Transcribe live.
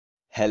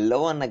Hello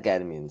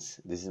Unacademians,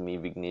 this is me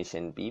Vignesh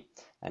NP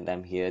and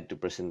I'm here to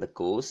present the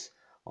course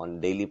on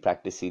daily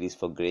practice series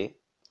for GRE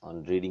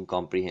on reading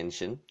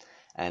comprehension,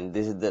 and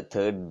this is the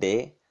third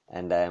day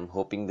and I am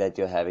hoping that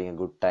you're having a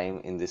good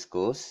time in this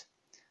course.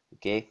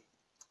 Okay,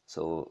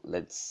 so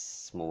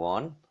let's move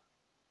on.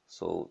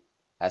 So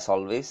as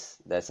always,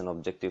 there's an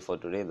objective for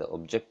today. The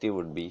objective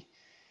would be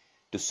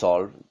to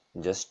solve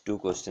just two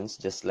questions,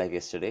 just like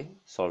yesterday.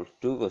 Solve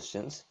two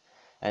questions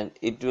and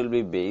it will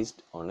be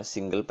based on a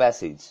single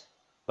passage,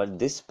 but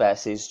this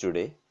passage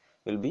today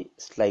will be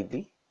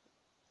slightly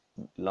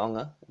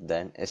longer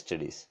than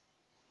yesterday's.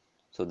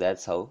 So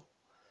that's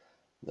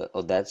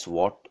that's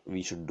what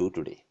we should do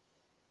today.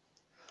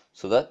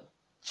 So the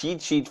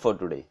cheat sheet for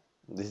today,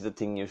 this is the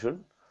thing you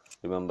should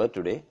remember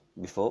today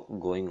before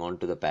going on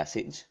to the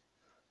passage.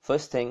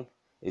 First thing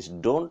is,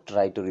 don't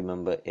try to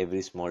remember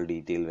every small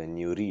detail when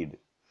you read.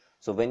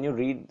 So when you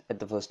read at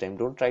the first time,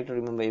 don't try to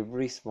remember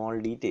every small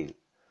detail.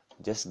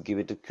 Just give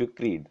it a quick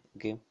read.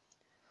 Okay,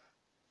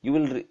 you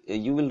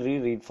will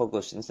reread for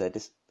questions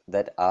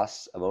that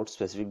asks about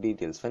specific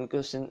details. When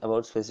question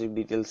about specific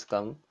details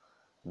come,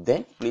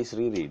 then please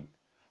reread.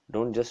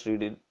 Don't just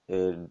read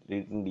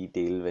in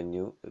detail when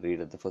you read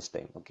at the first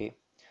time. Okay,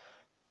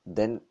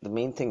 then the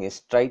main thing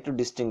is, try to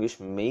distinguish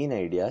main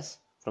ideas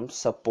from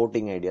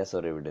supporting ideas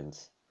or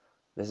evidence.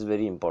 This is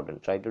very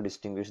important. Try to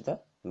distinguish the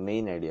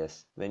main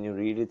ideas. When you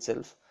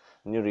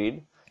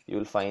read, you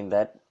will find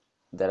that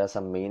there are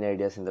some main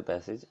ideas in the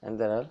passage and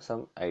there are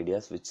some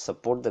ideas which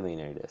support the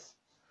main ideas.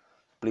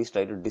 Please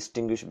try to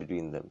distinguish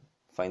between them.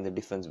 Find the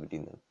difference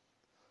between them.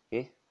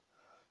 Okay.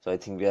 So I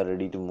think we are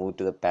ready to move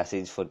to the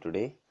passage for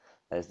today.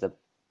 That is the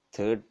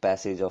third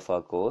passage of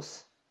our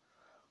course.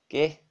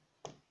 Okay.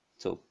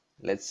 So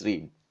let's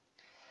read.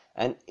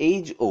 An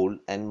age-old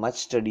and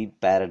much-studied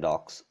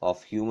paradox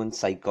of human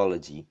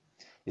psychology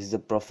is the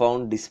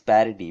profound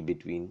disparity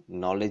between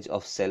knowledge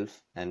of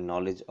self and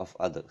knowledge of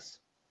others.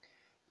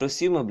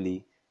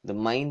 Presumably, the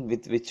mind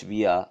with which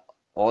we are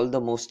all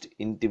the most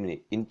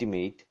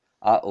intimate,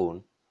 our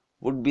own,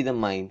 would be the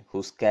mind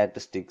whose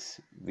characteristics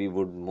we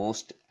would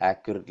most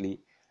accurately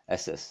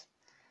assess,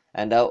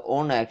 and our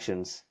own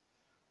actions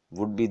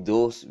would be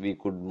those we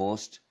could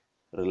most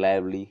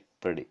reliably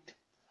predict.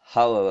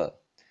 However,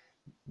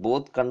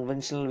 both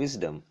conventional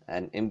wisdom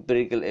and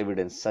empirical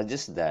evidence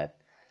suggest that,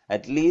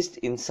 at least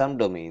in some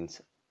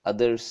domains,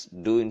 others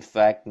do in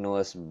fact know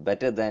us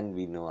better than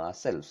we know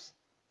ourselves.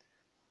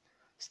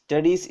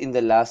 Studies in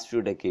the last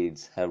few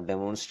decades have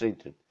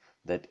demonstrated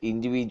that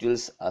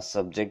individuals are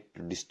subject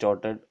to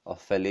distorted or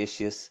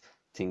fallacious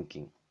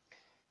thinking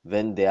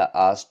when they are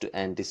asked to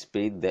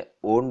anticipate their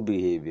own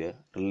behavior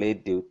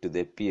relative to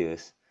their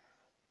peers,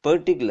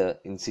 particularly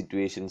in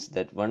situations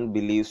that one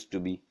believes to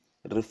be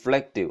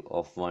reflective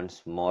of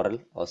one's moral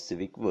or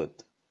civic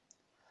worth.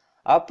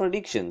 Our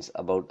predictions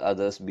about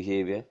others'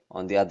 behavior,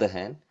 on the other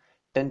hand,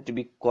 tend to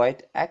be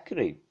quite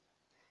accurate.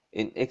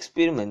 In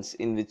experiments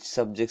in which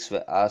subjects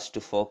were asked to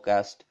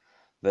forecast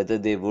whether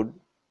they would,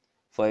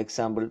 for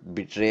example,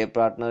 betray a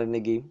partner in a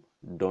game,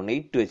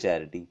 donate to a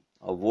charity,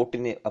 or vote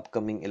in an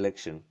upcoming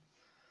election,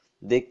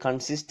 they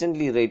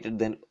consistently rated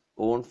their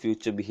own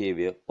future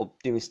behavior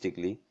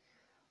optimistically,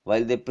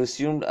 while they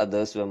presumed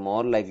others were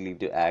more likely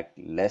to act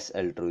less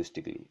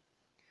altruistically.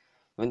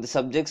 When the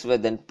subjects were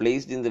then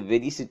placed in the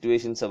very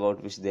situations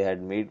about which they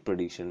had made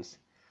predictions,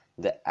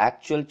 the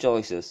actual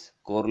choices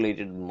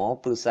correlated more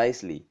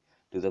precisely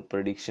to the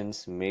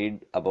predictions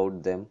made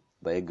about them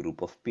by a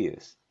group of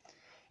peers.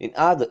 In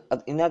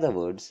other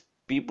words,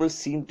 people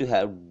seem to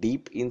have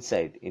deep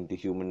insight into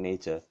human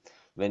nature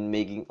when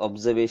making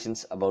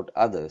observations about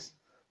others,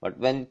 but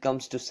when it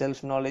comes to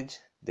self-knowledge,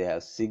 they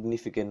have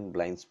significant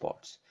blind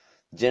spots,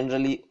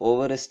 generally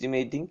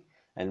overestimating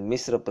and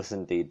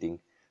misrepresenting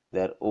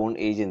their own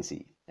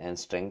agency and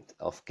strength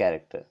of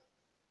character.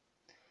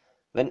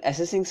 When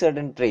assessing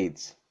certain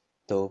traits,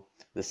 though,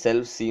 the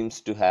self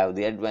seems to have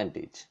the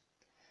advantage.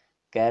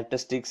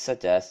 Characteristics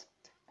such as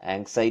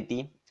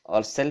anxiety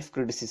or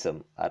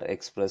self-criticism are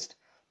expressed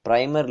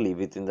primarily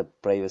within the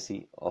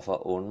privacy of our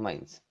own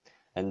minds,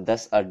 and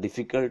thus are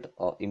difficult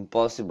or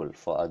impossible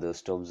for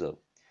others to observe.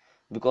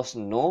 Because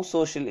no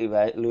social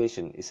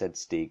evaluation is at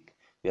stake,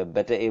 we are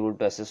better able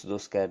to assess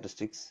those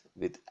characteristics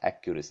with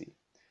accuracy.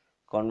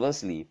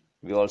 Conversely,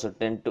 we also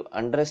tend to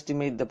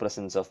underestimate the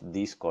presence of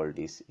these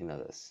qualities in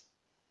others.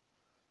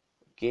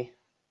 Okay,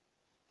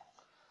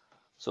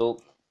 so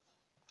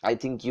I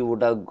think you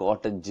would have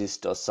got a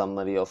gist or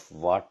summary of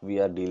what we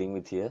are dealing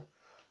with here.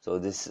 So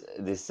this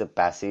is a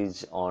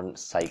passage on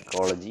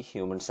psychology,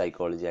 human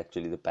psychology,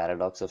 actually the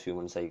paradox of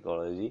human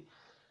psychology.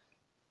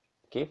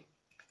 Okay,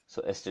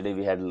 so yesterday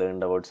we had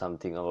learned about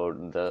something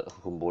about the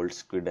Humboldt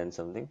squid and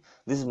something.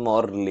 This is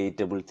more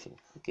relatable thing.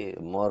 Okay,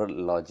 more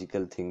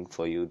logical thing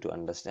for you to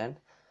understand.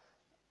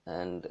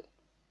 And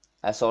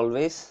as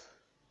always,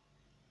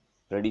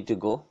 ready to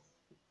go.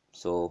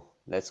 So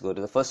let's go to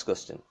the first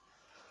question.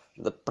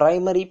 The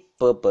primary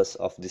purpose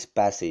of this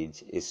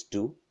passage is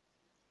to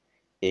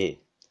A.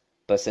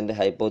 Present a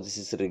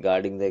hypothesis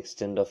regarding the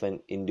extent of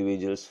an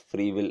individual's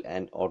free will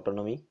and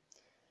autonomy.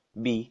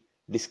 B.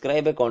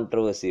 Describe a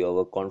controversy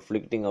over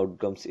conflicting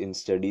outcomes in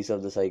studies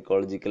of the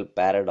psychological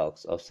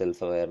paradox of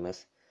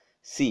self-awareness.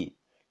 C.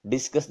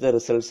 Discuss the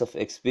results of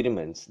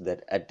experiments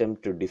that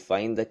attempt to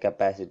define the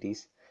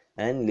capacities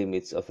and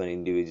limits of an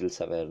individual's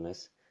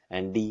awareness.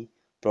 And D.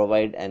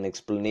 Provide an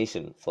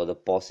explanation for the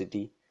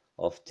paucity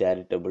of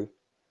charitable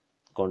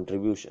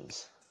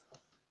contributions.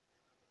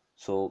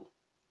 So,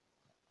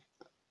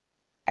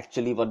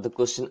 actually what the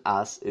question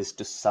asks is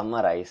to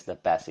summarize the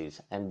passage,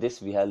 and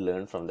this we have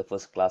learned from the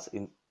first class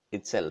in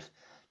itself,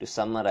 to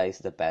summarize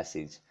the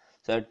passage.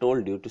 So I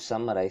told you to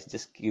summarize,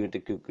 just give it a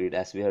quick read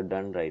as we have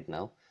done right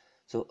now.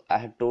 So I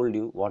had told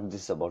you what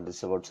this is about. This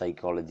is about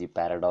psychology,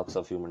 paradox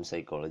of human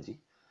psychology.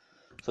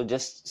 So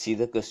just see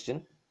the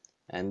question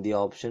and the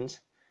options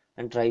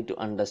and try to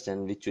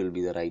understand which will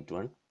be the right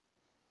one.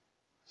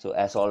 So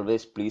as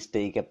always, please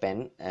take a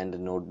pen and a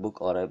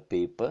notebook or a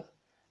paper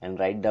and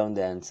write down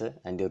the answer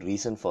and your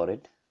reason for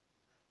it.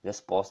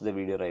 Just pause the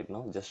video right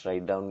now, just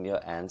write down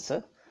your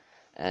answer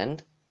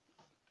and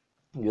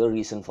your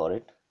reason for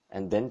it,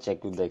 and then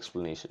check with the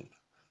explanation.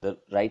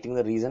 Writing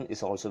the reason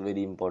is also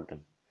very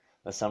important.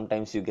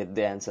 Sometimes you get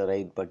the answer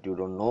right, but you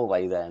don't know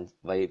why the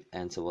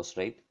answer was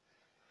right.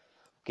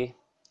 Okay,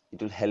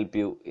 it will help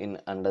you in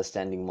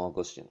understanding more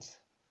questions.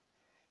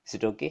 Is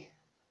it okay?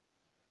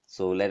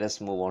 So let us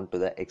move on to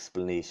the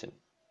explanation.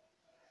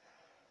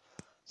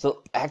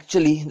 So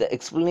actually the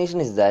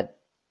explanation is that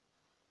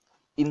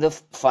in the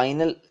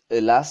final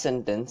last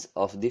sentence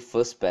of the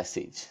first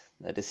passage,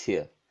 that is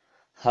here,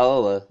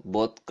 however,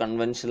 both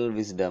conventional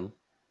wisdom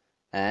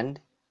and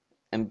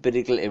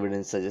empirical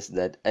evidence suggests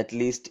that at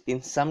least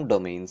in some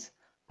domains,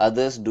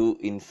 others do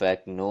in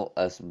fact know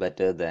us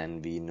better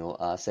than we know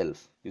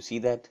ourselves. You see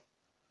that?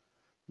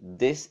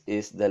 This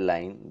is the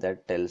line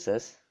that tells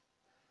us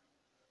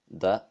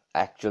the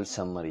actual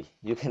summary.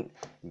 You can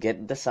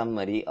get the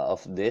summary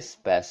of this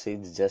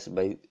passage just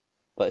by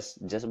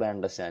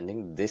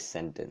understanding this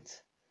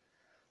sentence.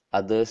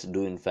 Others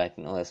do in fact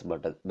know us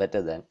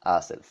better than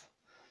ourselves.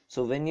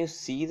 So when you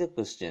see the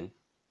question,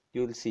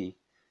 you will see,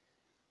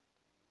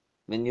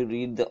 when you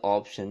read the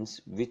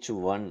options, which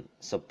one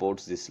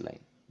supports this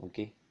line.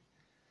 Okay,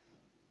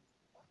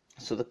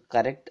 so the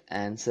correct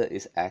answer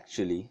is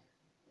actually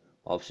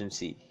option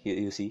C. Here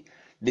you see,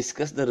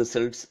 discuss the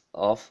results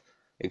of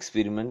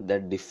experiment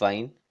that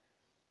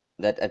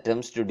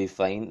attempts to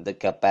define the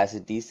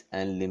capacities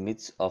and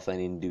limits of an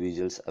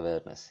individual's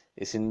awareness.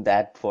 Isn't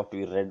that what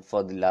we read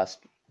for the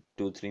last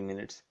 2-3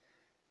 minutes?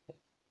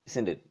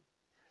 Isn't it?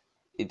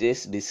 It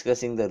is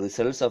discussing the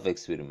results of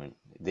experiment.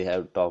 They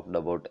have talked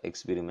about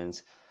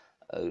experiments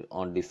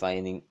on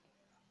defining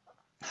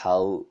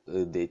how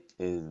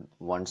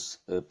one's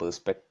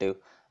perspective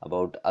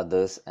about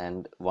others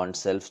and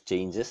oneself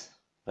changes,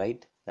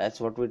 right?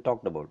 That's what we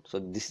talked about. So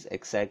this is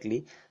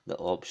exactly the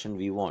option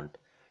we want.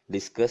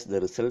 Discuss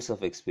the results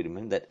of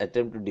experiment that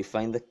attempt to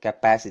define the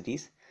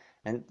capacities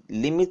and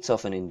limits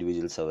of an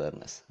individual's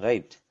awareness,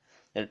 right?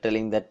 They're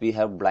telling that we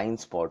have blind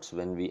spots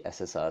when we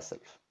assess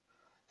ourselves.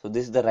 So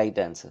this is the right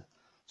answer.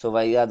 So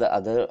why are the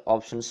other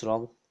options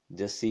wrong?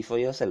 Just see for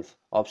yourself.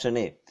 Option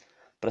A,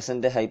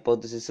 present a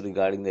hypothesis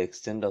regarding the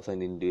extent of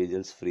an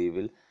individual's free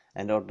will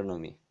and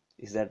autonomy.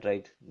 Is that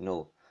right?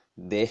 No.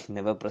 They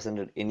never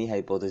presented any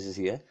hypothesis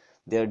here.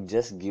 They are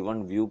just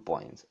given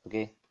viewpoints.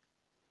 Okay.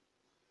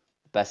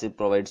 Passage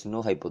provides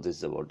no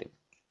hypothesis about it.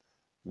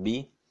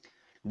 B,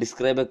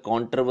 describe a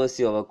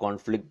controversy over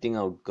conflicting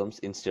outcomes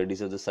in studies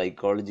of the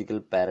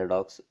psychological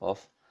paradox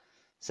of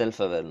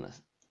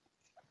self-awareness.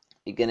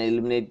 You can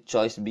eliminate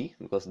choice B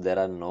because there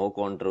are no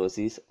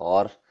controversies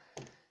or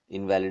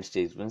invalid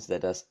statements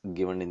that are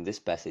given in this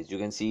passage. You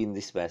can see in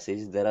this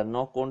passage there are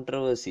no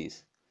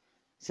controversies.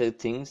 So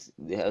things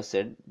they have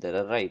said that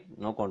are right,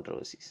 no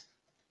controversies.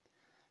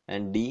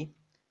 And D,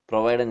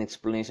 provide an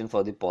explanation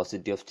for the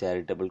paucity of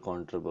charitable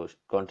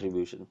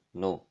contribution.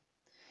 No.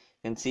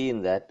 You can see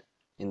that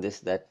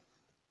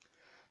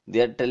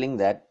they are telling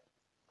that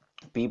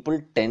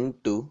people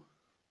tend to,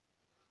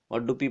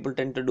 what do people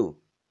tend to do?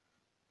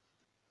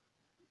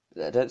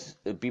 That is,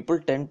 people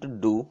tend to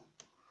do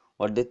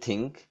what they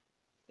think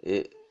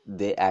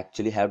they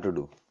actually have to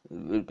do.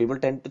 People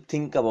tend to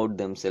think about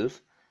themselves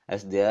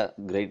as they are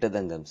greater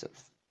than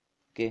themselves.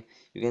 Okay,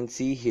 you can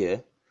see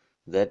here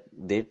that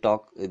they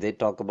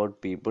talk about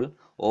people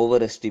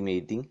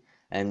overestimating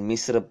and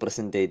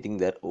misrepresenting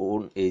their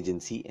own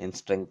agency and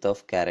strength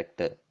of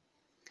character,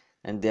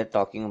 and they are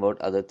talking about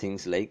other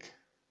things like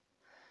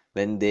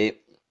when they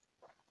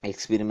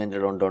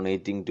experimented on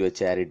donating to a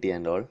charity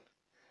and all,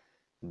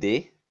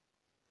 they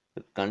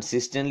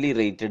consistently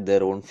rated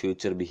their own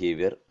future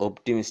behavior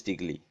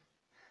optimistically.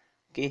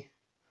 Okay,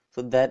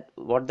 so that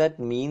what that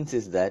means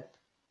is that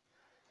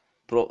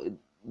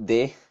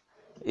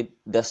it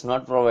does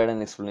not provide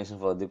an explanation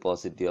for the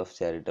paucity of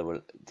charitable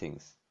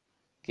things.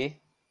 Okay,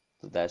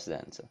 so that's the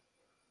answer.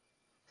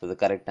 So the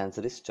correct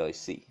answer is choice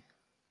C.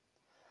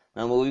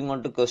 Now moving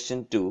on to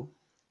question 2.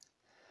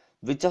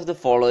 Which of the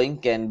following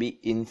can be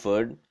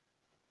inferred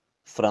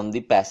from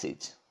the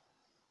passage?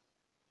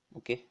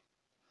 Okay,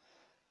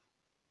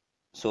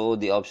 so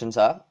the options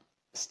are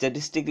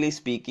Statistically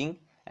speaking,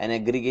 an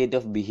aggregate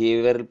of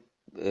behavioral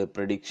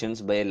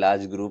predictions by a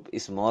large group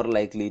is more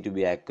likely to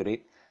be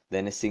accurate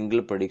than a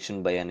single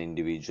prediction by an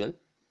individual.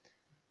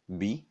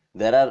 B.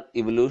 There are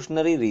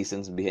evolutionary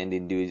reasons behind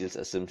individuals'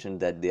 assumption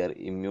that they are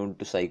immune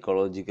to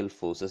psychological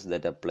forces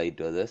that apply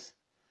to others.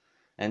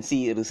 And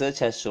C. Research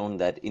has shown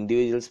that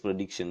individuals'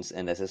 predictions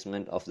and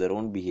assessment of their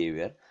own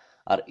behavior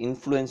are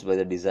influenced by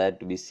the desire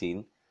to be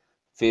seen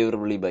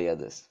favorably by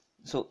others.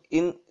 So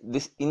in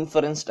this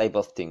inference type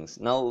of things,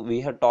 now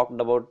we have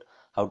talked about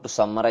how to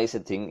summarize a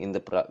thing in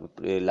the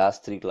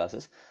last 3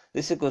 classes.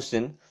 This is a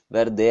question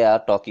where they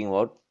are talking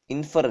about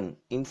inferring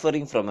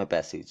from a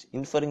passage.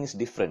 Inferring is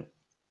different.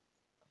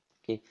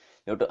 Okay,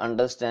 you have to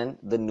understand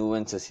the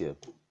nuances here.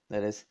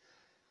 That is,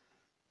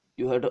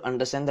 you have to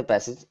understand the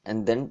passage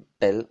and then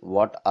tell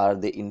what are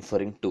they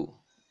inferring to.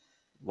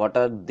 What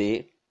are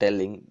they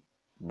telling,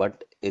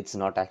 but it's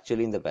not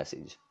actually in the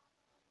passage.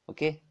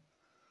 Okay.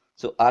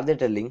 So are they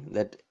telling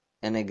that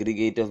an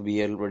aggregate of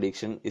behavioral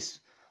prediction is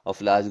of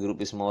large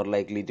group is more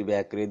likely to be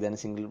accurate than a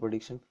single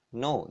prediction?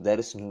 No, there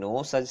is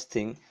no such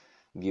thing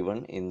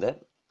given in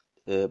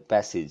the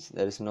passage.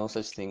 There is no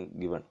such thing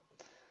given.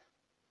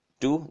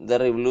 2.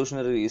 There are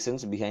evolutionary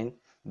reasons behind.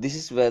 This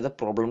is where the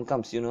problem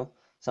comes.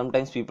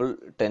 Sometimes people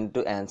tend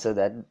to answer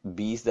that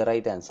B is the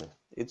right answer.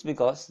 It's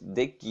because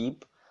they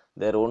keep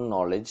their own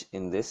knowledge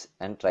in this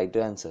and try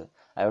to answer.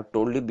 I have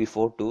told you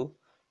before too,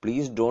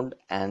 please don't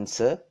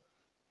answer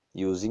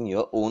using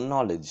your own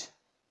knowledge.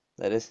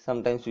 That is,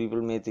 sometimes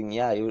people may think,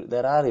 yeah,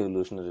 there are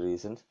evolutionary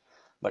reasons,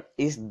 but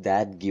is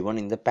that given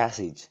in the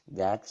passage?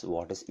 That's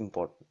what is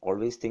important.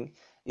 Always think,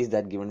 is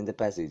that given in the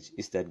passage?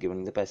 Is that given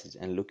in the passage?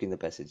 And look in the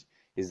passage.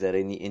 Is there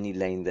any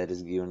line that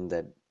is given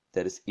that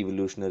there is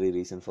evolutionary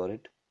reason for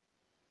it?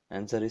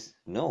 Answer is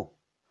no.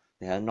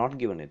 They have not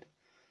given it.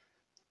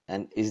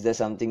 And is there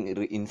something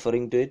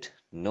inferring to it?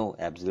 No,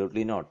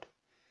 absolutely not.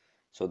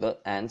 So the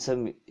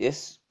answer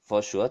is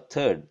for sure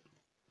third.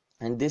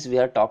 And this we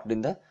have talked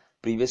in the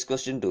previous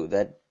question too,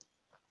 that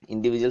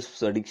individuals'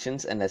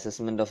 predictions and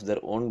assessment of their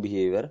own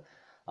behavior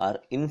are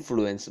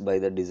influenced by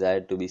the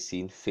desire to be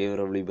seen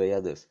favorably by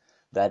others.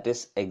 That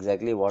is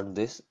exactly what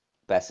this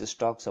passage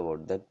talks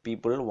about, that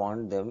people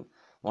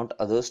want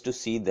others to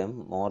see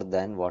them more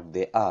than what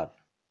they are.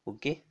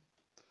 Okay,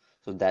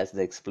 so that's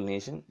the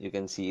explanation. You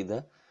can see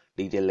the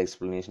detailed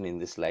explanation in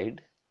this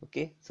slide.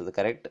 Okay, so the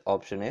correct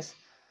option is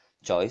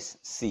choice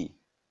C.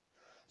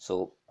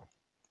 So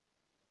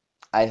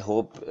I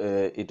hope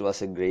it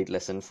was a great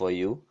lesson for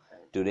you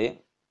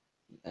today,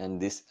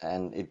 and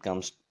it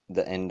comes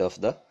the end of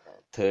the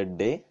third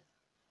day.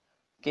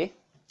 Okay,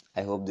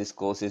 I hope this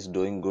course is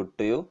doing good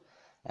to you,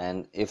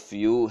 and if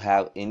you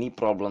have any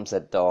problems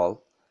at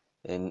all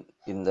in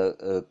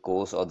the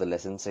course or the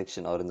lesson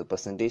section or in the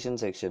presentation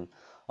section,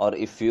 or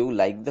if you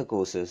like the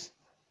courses,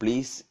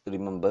 please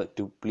remember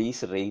to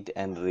please rate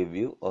and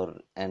review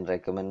and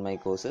recommend my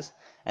courses,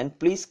 and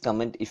please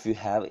comment if you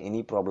have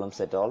any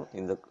problems at all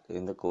in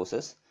the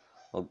courses.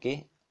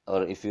 Okay,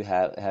 or if you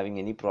having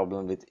any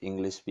problem with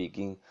English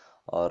speaking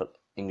or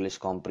English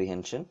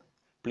comprehension,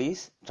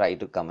 please try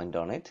to comment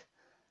on it,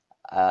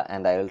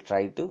 and I will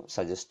try to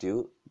suggest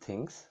you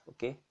things.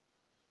 Okay,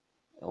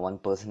 one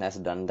person has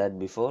done that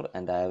before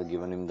and I have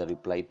given him the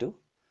reply too,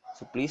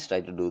 so please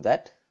try to do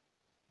that.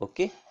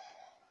 Okay,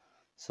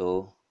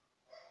 so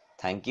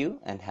thank you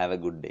and have a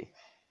good day.